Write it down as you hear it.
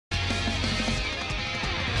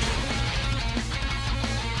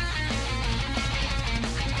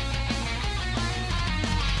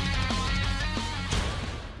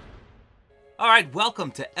Alright,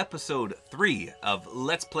 welcome to episode 3 of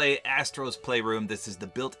Let's Play Astro's Playroom. This is the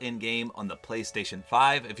built-in game on the PlayStation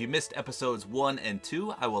 5. If you missed episodes 1 and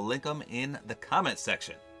 2, I will link them in the comments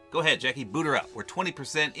section. Go ahead, Jackie, boot her up. We're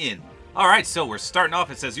 20% in. Alright, so we're starting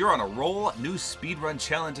off. It says, you're on a roll. New speedrun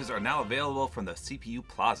challenges are now available from the CPU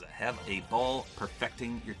Plaza. Have a ball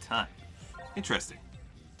perfecting your time. Interesting.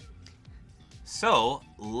 So,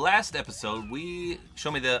 last episode,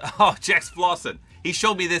 show me the... Oh, Jack's flossing. He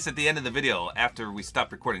showed me this at the end of the video after we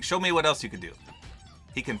stopped recording. Show me what else you can do.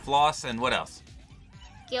 He can floss, and what else?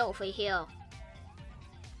 Get over here.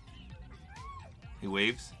 He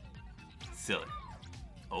waves. Silly.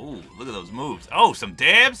 Oh, look at those moves. Oh, some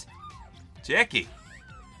dabs? Jackie.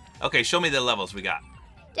 Okay, show me the levels we got.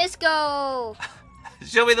 Let's go.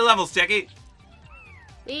 Show me the levels, Jackie.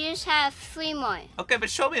 We just have 3 more. Okay,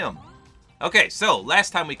 but show me them. Okay, so last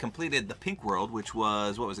time we completed the pink world, which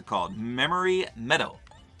was, what was it called? Memory Meadow.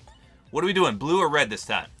 What are we doing, blue or red this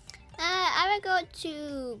time? I would go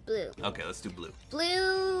to blue. Okay, let's do blue.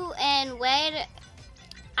 Blue and red.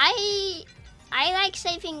 I like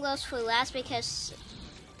saving those for last because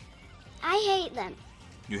I hate them.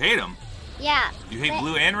 You hate them? Yeah. You hate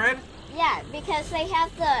blue and red? Yeah, because they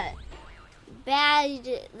have the bad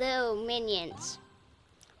little minions.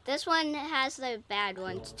 This one has the bad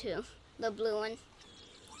ones too. The blue one.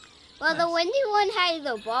 Well, nice. The windy one had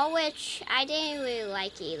the ball, which I didn't really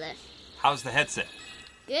like either. How's the headset?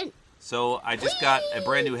 Good. So I just got a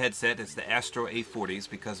brand new headset. It's the Astro A40s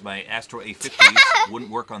because my Astro A50s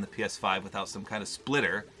wouldn't work on the PS5 without some kind of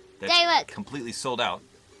splitter that's completely sold out.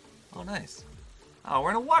 Oh, nice. Oh,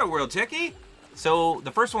 we're in a water world, Jackie. So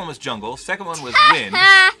the first one was jungle. Second one was wind.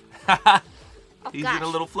 He's in a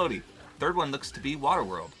little floaty. Third one looks to be water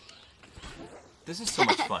world. This is so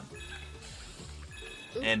much fun.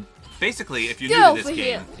 And basically, if you're new to this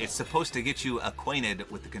game, it's supposed to get you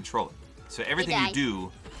acquainted with the controller. So everything you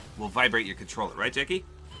do will vibrate your controller, right, Jackie?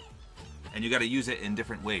 And you got to use it in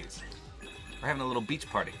different ways. We're having a little beach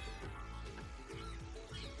party.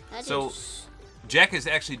 So Jack is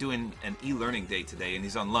actually doing an e-learning day today, and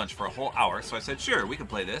he's on lunch for a whole hour. So I said, sure, we can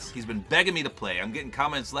play this. He's been begging me to play. I'm getting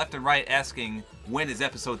comments left and right asking, when is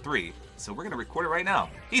episode 3? So we're going to record it right now.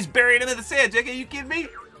 He's buried him in the sand, Jackie. Are you kidding me?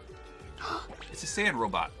 It's a sand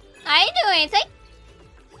robot. I didn't do anything.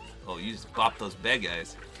 Oh, you just bopped those bad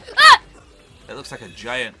guys. Ah! That looks like a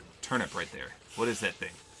giant turnip right there. What is that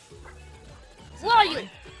thing? What are you?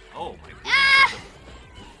 Oh my goodness. Ah!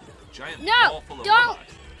 Giant ball full of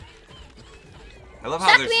robots. I love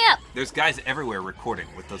how there's guys everywhere recording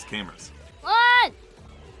with those cameras. What?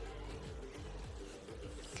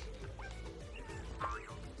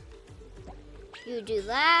 You do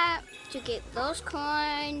that to get those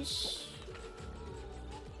coins.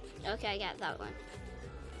 Okay, I got that one.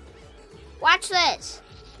 Watch this.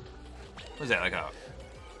 What is that, like a...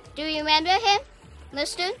 Do you remember him?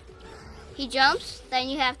 This dude? He jumps, then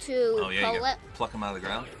you have to pull it. Pluck him out of the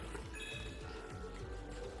ground.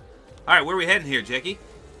 Alright, where are we heading here, Jackie?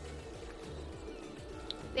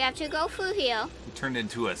 We have to go through here. He turned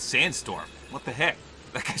into a sandstorm. What the heck?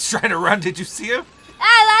 That guy's trying to run. Did you see him?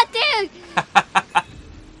 Ah, that dude!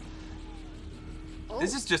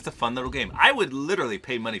 This is just a fun little game. I would literally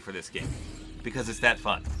pay money for this game because it's that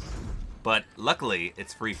fun. But luckily,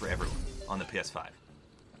 it's free for everyone on the PS5.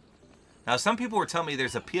 Now, some people were telling me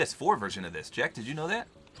there's a PS4 version of this. Jack, did you know that?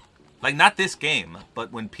 Like, not this game,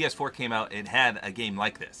 but when PS4 came out, it had a game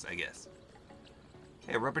like this, I guess.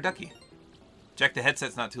 Hey, rubber ducky. Jack, the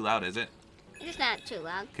headset's not too loud, is it? It's not too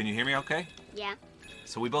loud. Can you hear me okay? Yeah.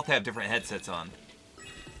 So we both have different headsets on.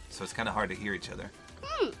 So it's kind of hard to hear each other.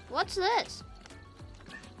 What's this?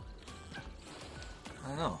 I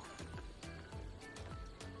don't know.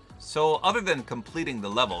 So, other than completing the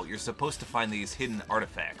level, you're supposed to find these hidden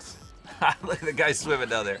artifacts. Look at the guy swimming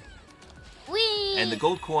down there. Whee! And the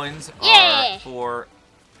gold coins are for...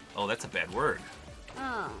 Oh, that's a bad word.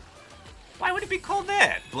 Oh. Why would it be called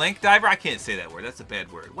that? Blank diver? I can't say that word. That's a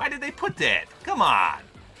bad word. Why did they put that? Come on.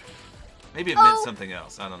 Maybe it meant something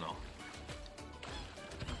else. I don't know.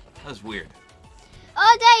 That was weird.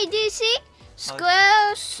 Oh, Daddy, do you see?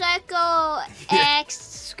 Square, circle, X,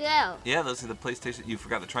 square. Yeah, those are the PlayStation... You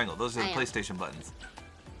forgot the triangle. Those are the PlayStation buttons.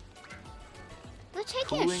 We're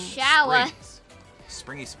taking a shower. Springs.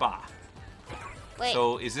 Springy spa. Wait.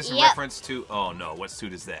 So, is this a reference to... Oh, no. What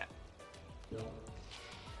suit is that?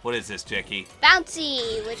 What is this, Jackie?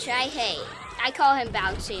 Bouncy, which I hate. I call him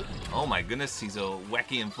Bouncy. Oh, my goodness. He's a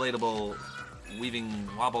wacky, inflatable, weaving,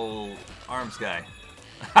 wobble arms guy.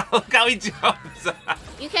 Look how he jumps.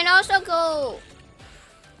 You can also go...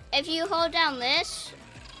 If you hold down this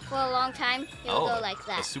for a long time, you'll go like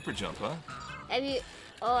that. A super jump, huh? If you...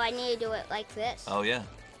 Oh, I need to do it like this. Oh, yeah.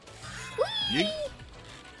 Whee!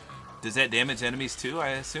 Does that damage enemies too, I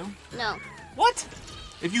assume? No. What?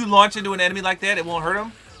 If you launch into an enemy like that, it won't hurt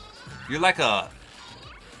them? You're like a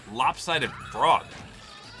lopsided frog.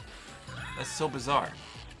 That's so bizarre.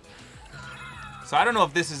 So I don't know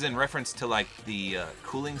if this is in reference to like the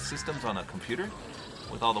cooling systems on a computer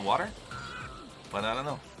with all the water, but I don't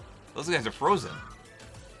know. Those guys are frozen.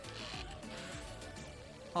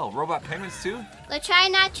 Oh, robot penguins too? But try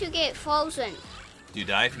not to get frozen. Do you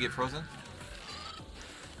die if you get frozen?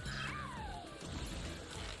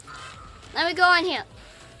 Let me go in here.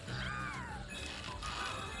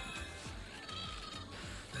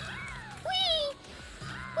 Whee!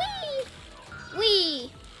 Whee!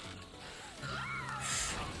 Whee!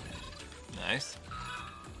 Nice.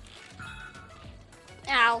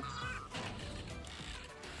 Ow.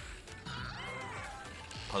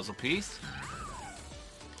 Puzzle piece.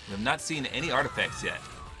 We have not seen any artifacts yet.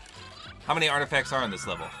 How many artifacts are on this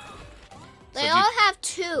level? They all have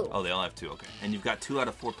 2. Oh, they all have 2, okay. And you've got 2 out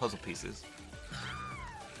of 4 puzzle pieces.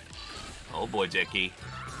 Oh boy, Jackie.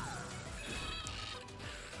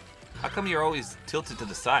 How come you're always tilted to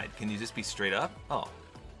the side? Can you just be straight up? Oh.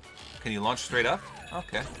 Can you launch straight up?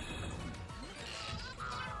 Okay.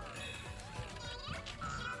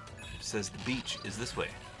 It says the beach is this way.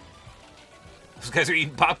 Those guys are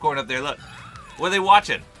eating popcorn up there, look. What are they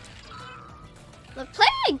watching? We're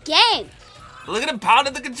playing a game. Look at him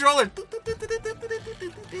pounding the controller.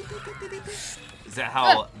 Is that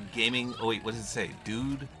how gaming... Oh, wait, what does it say?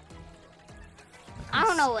 Dude? I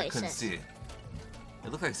don't know what it couldn't says. see it.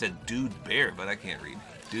 It looked like it said Dude Bear, but I can't read.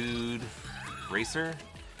 Dude Racer?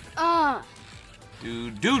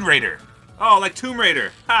 Dude Raider. Oh, like Tomb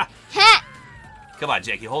Raider. Ha! Ha! Come on,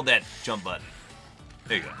 Jackie, hold that jump button.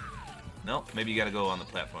 There you go. No, maybe you gotta go on the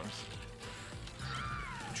platforms.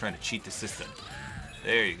 I'm trying to cheat the system.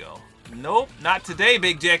 There you go. Nope, not today,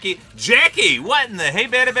 Big Jackie. Jackie, what in the hey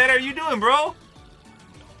bada are you doing, bro?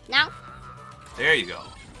 No. There you go.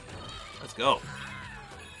 Let's go.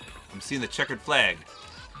 I'm seeing the checkered flag.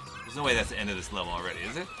 There's no way that's the end of this level already,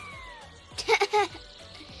 is it?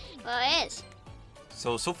 Well, it is.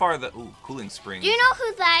 So far the cooling springs. Do you know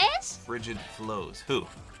who that is? Frigid flows. Who?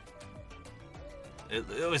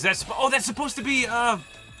 Is that? That's supposed to be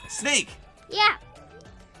Snake. Yeah.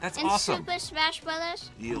 That's in awesome. Super Smash Brothers.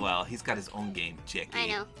 Yeah, well, he's got his own game, Jackie. I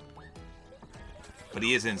know. But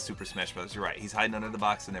he is in Super Smash Brothers. You're right. He's hiding under the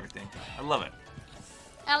box and everything. I love it.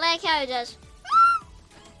 I like how he does.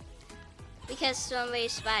 Because somebody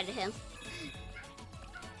spotted him.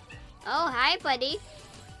 Oh, hi, buddy.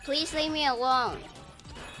 Please leave me alone.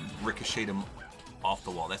 Ricochet him off the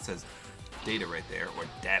wall. That says data right there, or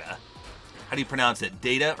data. How do you pronounce it?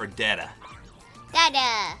 Data or data?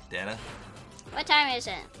 Dada. Data? What time is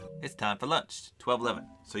it? It's time for lunch. 12:11.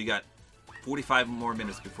 So you got 45 more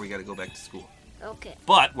minutes before you got to go back to school. Okay.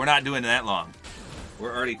 But we're not doing that long.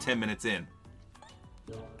 We're already 10 minutes in.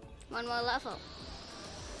 One more level.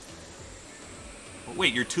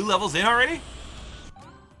 Wait, you're 2 levels in already?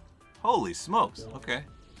 Holy smokes. Okay.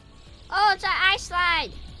 Oh, it's an ice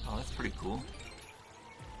slide. Oh, that's pretty cool.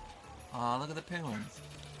 Aw, look at the penguins.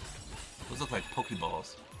 Those look like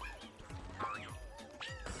Pokeballs.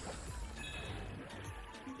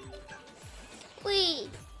 Whee!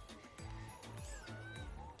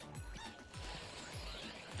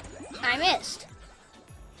 I missed.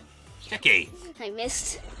 Jackie! I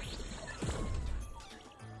missed.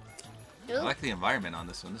 I like the environment on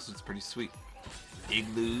this one. This is pretty sweet.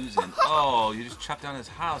 Igloos and... Oh, you just chopped down his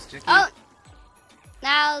house, Jackie. Oh!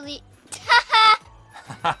 Now the...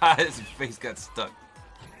 His face got stuck.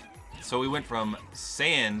 So we went from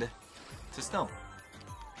sand to snow.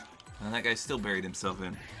 And that guy still buried himself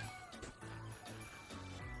in.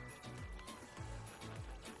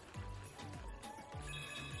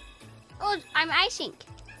 Oh, I'm icing.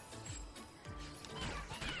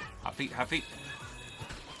 Hot feet, hot feet.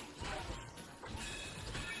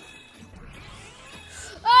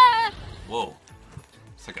 Ah! Whoa.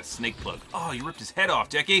 It's like a snake plug. Oh, you ripped his head off,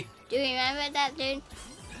 Jackie. Do you remember that dude?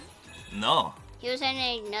 No. He was in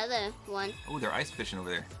another one. Oh, they're ice fishing over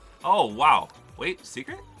there. Oh, wow. Wait,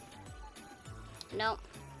 secret? No.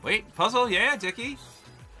 Wait, puzzle? Yeah, Jackie.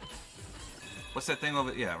 What's that thing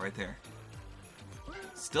over? Yeah, right there.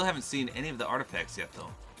 Still haven't seen any of the artifacts yet,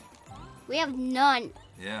 though. We have none.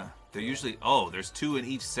 Yeah, they're usually... Oh, there's 2 in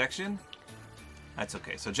each section? That's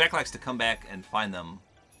okay. So Jack likes to come back and find them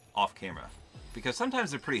off camera. Because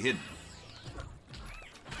sometimes they're pretty hidden.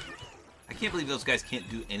 I can't believe those guys can't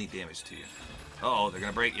do any damage to you. Uh-oh, they're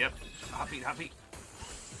gonna break. Yep. Hot feet, hot feet.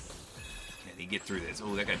 Can he get through this?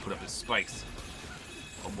 Oh, that guy put up his spikes.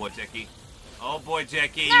 Oh boy, Jackie. Oh boy,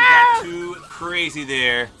 Jackie, you got too crazy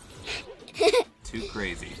there. Too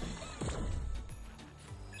crazy.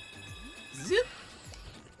 Zip.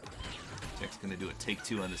 Jack's gonna do a take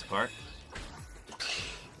 2 on this part.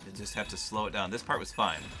 You just have to slow it down. This part was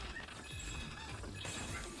fine.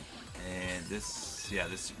 And this, yeah,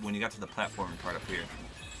 this when you got to the platforming part up here.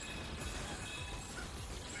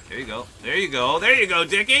 There you go. There you go. There you go,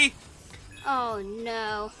 Dickie. Oh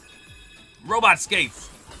no. Robot skates.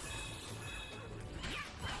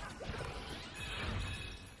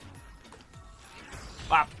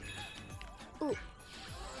 Bop. Ooh.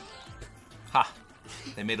 Ha.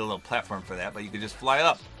 They made a little platform for that, but you could just fly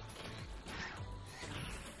up.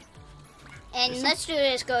 And let's do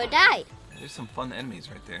this, go die. There's some fun enemies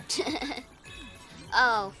right there.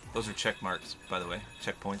 Oh. Those are check marks, by the way.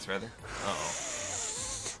 Checkpoints, rather. Uh-oh.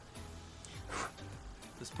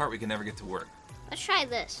 This part we can never get to work. Let's try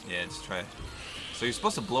this. Yeah, just try it. So you're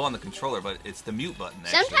supposed to blow on the controller, but it's the mute button,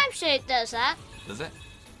 actually. Sometimes it does that. Does it?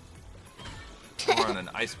 We're on an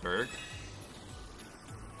iceberg.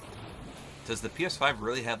 Does the PS5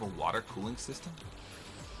 really have a water cooling system?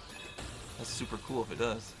 That's super cool if it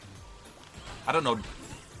does. I don't know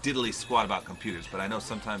diddly squat about computers, but I know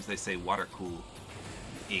sometimes they say water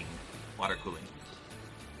cooling. Water cooling.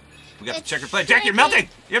 We got the checker play. Jack, you're melting!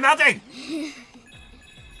 You're melting!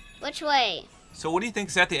 Which way? So what do you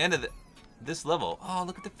think's at the end of this level? Oh,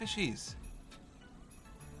 look at the fishies.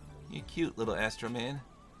 You cute little Astro Man.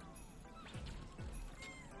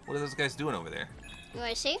 What are those guys doing over there? You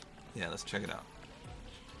want to see? Yeah, let's check it out.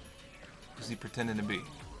 Who's he pretending to be?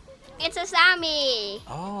 It's a zombie.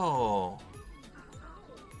 Oh.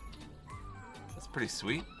 That's pretty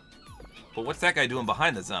sweet. But what's that guy doing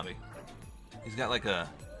behind the zombie? He's got like a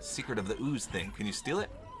secret of the ooze thing. Can you steal it?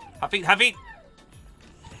 Hot feet, hot feet!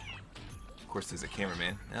 Of course there's a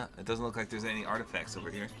cameraman. Yeah, it doesn't look like there's any artifacts over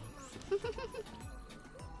here.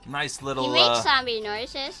 Nice little... He makes zombie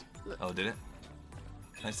noises. Oh, did it?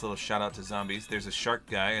 Nice little shout out to zombies. There's a shark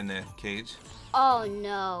guy in the cage. Oh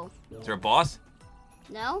no. Is there a boss?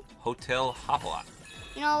 No? Hotel Hopalot.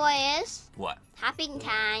 You know what it is? What? Hopping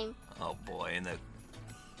time. Oh boy, in the...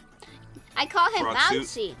 I call him frog Bouncy.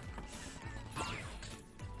 suit.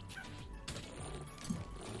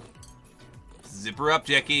 Zip her up,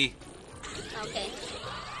 Jackie. Okay.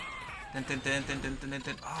 Dun, dun, dun, dun, dun, dun, dun,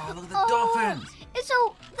 dun. Oh, look at the dolphins! It's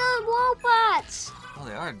the robots. Oh,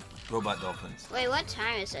 they are robot dolphins. Wait, what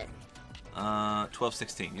time is it?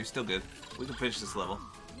 12:16. You're still good. We can finish this level.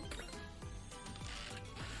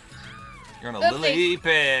 You're on a lily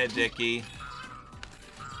pad, Jackie.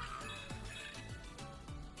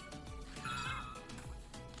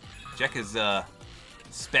 Jack is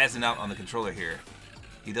spazzing out on the controller here.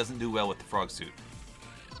 He doesn't do well with the frog suit.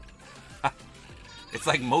 It's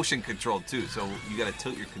like motion controlled too, so you gotta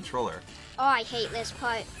tilt your controller. Oh, I hate this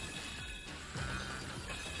part.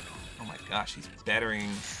 Oh my gosh, he's battering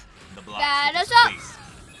the blocks. Batters up!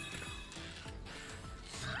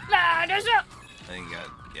 Batters up! I think you gotta,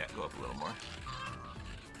 yeah, go up a little more.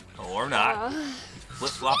 Oh, or not. He's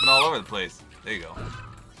flip-flopping all over the place. There you go.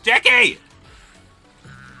 Jackie!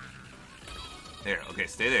 There, okay,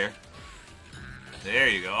 stay there. There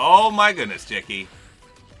you go. Oh my goodness, Jackie.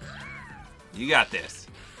 You got this.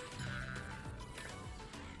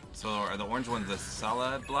 So are the orange ones the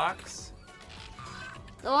solid blocks?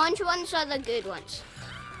 The orange ones are the good ones.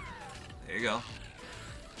 There you go.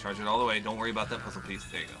 Charge it all the way. Don't worry about that puzzle piece.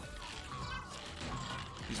 There you go.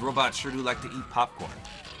 These robots sure do like to eat popcorn.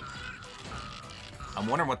 I'm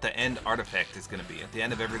wondering what the end artifact is going to be. At the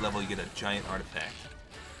end of every level, you get a giant artifact.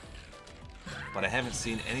 But I haven't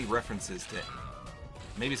seen any references to it.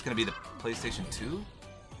 Maybe it's going to be the PlayStation 2?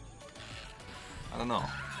 I don't know.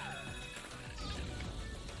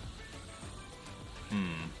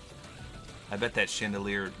 I bet that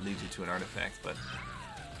chandelier leads you to an artifact, but...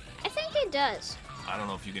 I think it does. I don't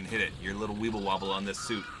know if you can hit it. Your little weeble wobble on this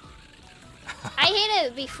suit. I hit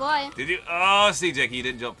it before. Did you? Oh, see, Jackie, you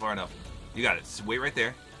didn't jump far enough. You got it. Just wait right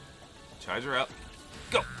there. Charge her up.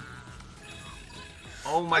 Go!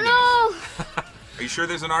 Oh my goodness. No! Are you sure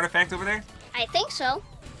there's an artifact over there? I think so.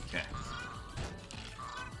 Okay.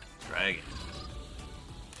 Try again.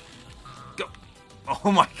 Go!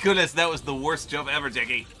 Oh my goodness, that was the worst jump ever,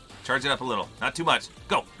 Jackie. Charge it up a little. Not too much.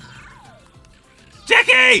 Go!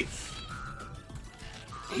 Jackie!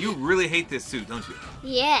 You really hate this suit, don't you?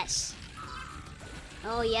 Yes.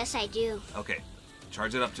 Oh, yes, I do. Okay.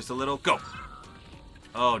 Charge it up just a little. Go!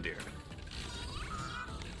 Oh, dear.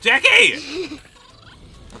 Jackie!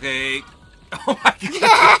 Okay. Oh, my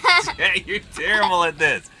God. Yeah, you're terrible at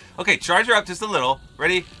this. Okay, charge her up just a little.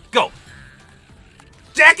 Ready? Go!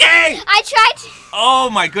 Jackie! I tried to... Oh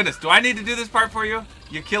my goodness. Do I need to do this part for you?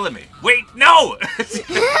 You're killing me. Wait, no!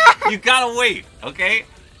 You gotta wait, okay?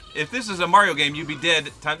 If this is a Mario game, you'd be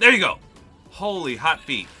dead. There you go. Holy hot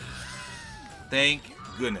feet. Thank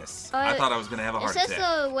goodness. I thought I was gonna have a heart attack. Is this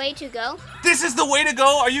the way to go? This is the way to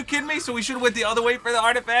go? Are you kidding me? So we should have went the other way for the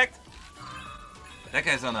artifact? That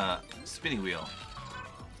guy's on a spinning wheel.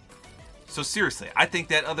 So seriously, I think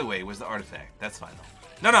that other way was the artifact. That's fine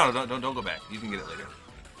though. No, don't go back. You can get it later.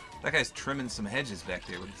 That guy's trimming some hedges back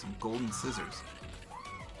there with some golden scissors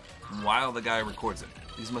while the guy records it.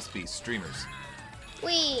 These must be streamers.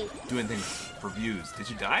 Wait. Doing things for views. Did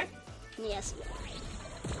you die? Yes.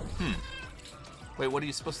 Wait, what are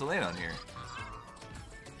you supposed to land on here?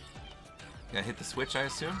 You gotta hit the switch, I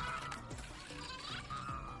assume?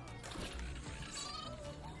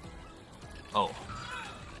 Oh.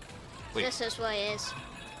 Wait. This is what it is.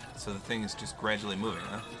 So the thing is just gradually moving,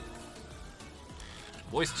 huh?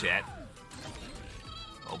 Voice chat.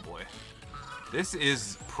 Oh boy. This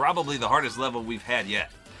is probably the hardest level we've had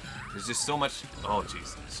yet. There's just so much... Oh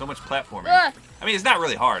jeez. So much platforming. I mean, it's not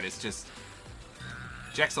really hard. It's just...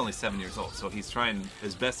 Jack's only 7 years old, so he's trying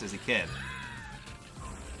as best as he can.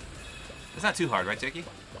 It's not too hard, right, Jackie?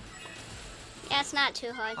 Yeah, it's not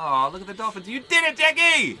too hard. Oh, look at the dolphins. You did it,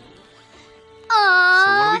 Jackie! Aww.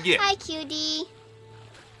 So what do we get? Hi, cutie.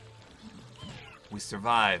 We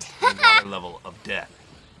survived the water level of death.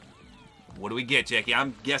 What do we get, Jackie?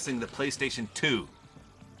 I'm guessing the PlayStation 2.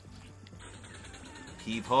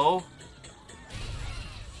 Heave ho.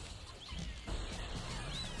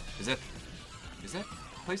 Is that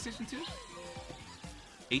PlayStation 2?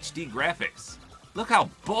 HD graphics. Look how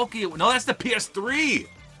bulky it... No, that's the PS3!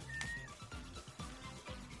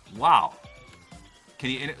 Wow. Can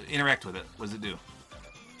you interact with it? What does it do?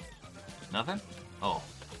 Nothing? Oh.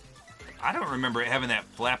 I don't remember it having that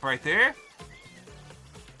flap right there.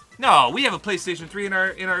 No, we have a PlayStation 3 in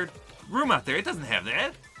our room out there. It doesn't have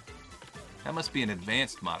that. That must be an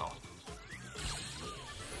advanced model.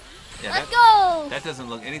 Yeah, Let's go! That doesn't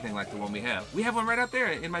look anything like the one we have. We have one right out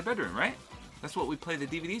there in my bedroom, right? That's what we play the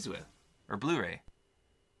DVDs with. Or Blu-ray.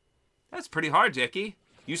 That's pretty hard, Jackie.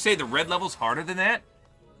 You say the red level's harder than that?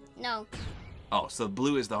 No. Oh, so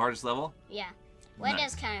blue is the hardest level? Yeah. Red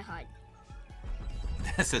Nice. is kind of hard.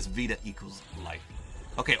 That says Vita equals life.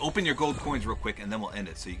 Okay, open your gold coins real quick, and then we'll end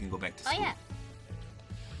it so you can go back to school. Oh, yeah.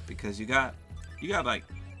 Because you got like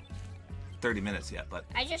 30 minutes yet, but...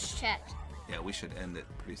 I just checked. Yeah, we should end it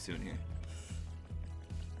pretty soon here.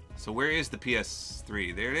 So where is the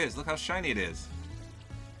PS3? There it is. Look how shiny it is.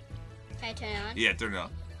 Can I turn it on? Yeah, turn it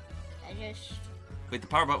on. I just... Wait, the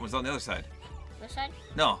power button was on the other side. This side?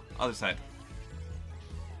 No, other side.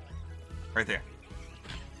 Right there.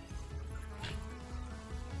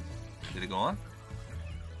 Did it go on?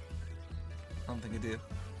 I don't think it did.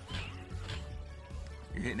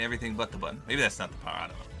 You're hitting everything but the button. Maybe that's not the power. I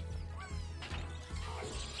don't know.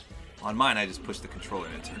 On mine, I just pushed the controller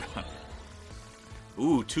and it turned on.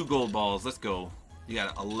 Ooh, 2 gold balls. Let's go. You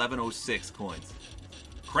got 1106 coins.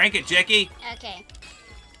 Crank it, Jackie! Okay.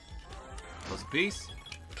 Close a piece.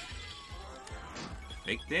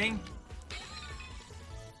 Big thing.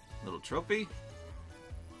 Little trophy.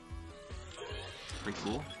 Pretty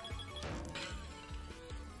cool.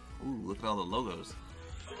 Ooh, look at all the logos.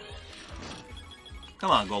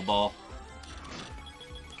 Come on, gold ball.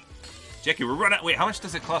 Jackie, we're running out. Wait, how much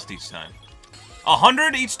does it cost each time?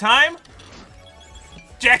 100 each time?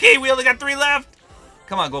 Jackie, we only got 3 left.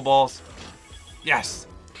 Come on, gold balls. Yes.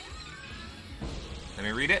 Let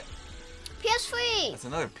me read it. PS3. That's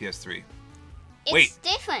another PS3. It's Wait.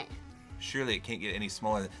 different. Surely it can't get any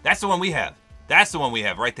smaller. That's the one we have. That's the one we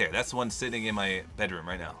have right there. That's the one sitting in my bedroom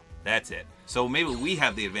right now. That's it. So maybe we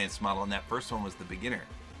have the advanced model and that first one was the beginner.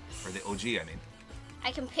 Or the OG, I mean.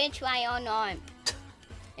 I can pinch my own arm.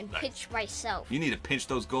 And nice. Pinch myself. You need to pinch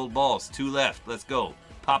those gold balls. 2 left. Let's go.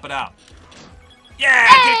 Pop it out. Yeah,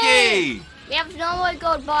 Hey! Jackie! We have no more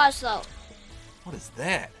gold bars though. What is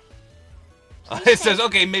that? It says,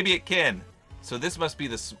 okay, maybe it can. So this must be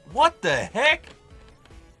the... What the heck?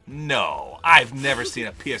 No, I've never seen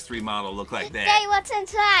a PS3 model look like that. Hey, what's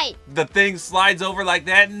inside? The thing slides over like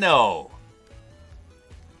that? No.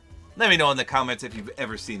 Let me know in the comments if you've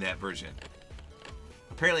ever seen that version.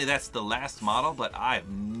 Apparently that's the last model, but I've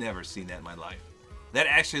never seen that in my life. That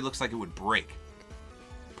actually looks like it would break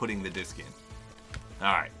putting the disc in.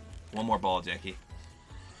 All right, one more ball, Jackie.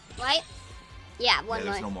 What? Yeah, one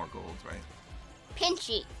more. There's no more golds, right?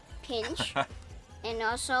 Pinchy. Pinch. And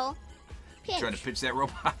also pinch. Trying to pinch that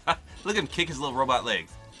robot. Look at him kick his little robot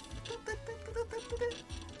legs.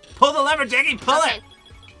 Pull the lever, Jackie. Pull it.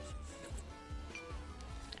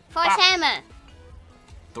 Force hammer.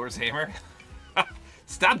 Thor's hammer.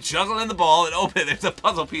 Stop juggling the ball and open it. There's a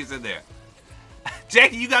puzzle piece in there.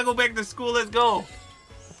 Jackie, you gotta go back to school. Let's go.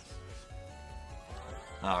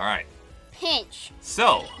 All right. Pinch.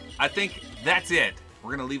 So, I think that's it.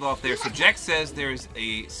 We're gonna leave off there. So Jack says there's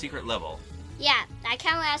a secret level. Yeah, that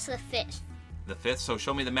counts as the 5th. The 5th. So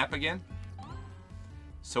show me the map again.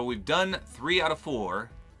 So we've done 3 out of 4.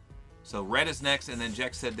 So red is next, and then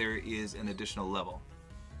Jack said there is an additional level.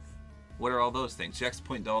 What are all those things? Jack's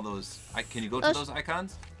pointing to all those. Can you go to those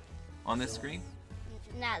icons on this screen?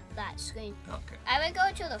 Not that screen. Okay. I would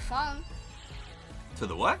go to the phone. To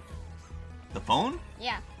the what? The phone?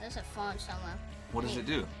 Yeah, there's a phone somewhere. What does it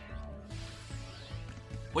do?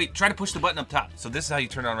 Wait, try to push the button up top. So this is how you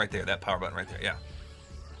turn it on right there. That power button right there. Yeah.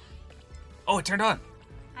 Oh, it turned on.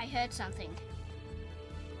 I heard something.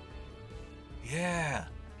 Yeah.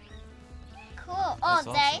 Cool. Oh,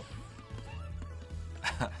 That's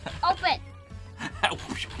Open.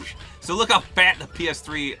 So look how fat the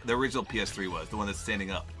PS3, the original PS3 was, the one that's standing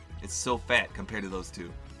up. It's so fat compared to those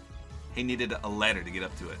two. He needed a ladder to get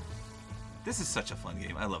up to it. This is such a fun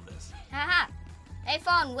game. I love this. Haha. Hey,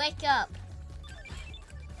 phone, wake up.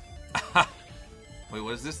 Wait,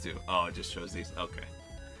 what does this do? Oh, it just shows these. Okay.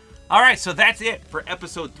 All right, so that's it for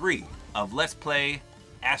episode 3 of Let's Play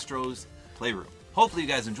Astro's Playroom. Hopefully you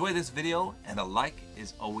guys enjoy this video, and a like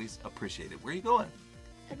is always appreciated. Where are you going?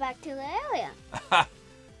 Back to the area.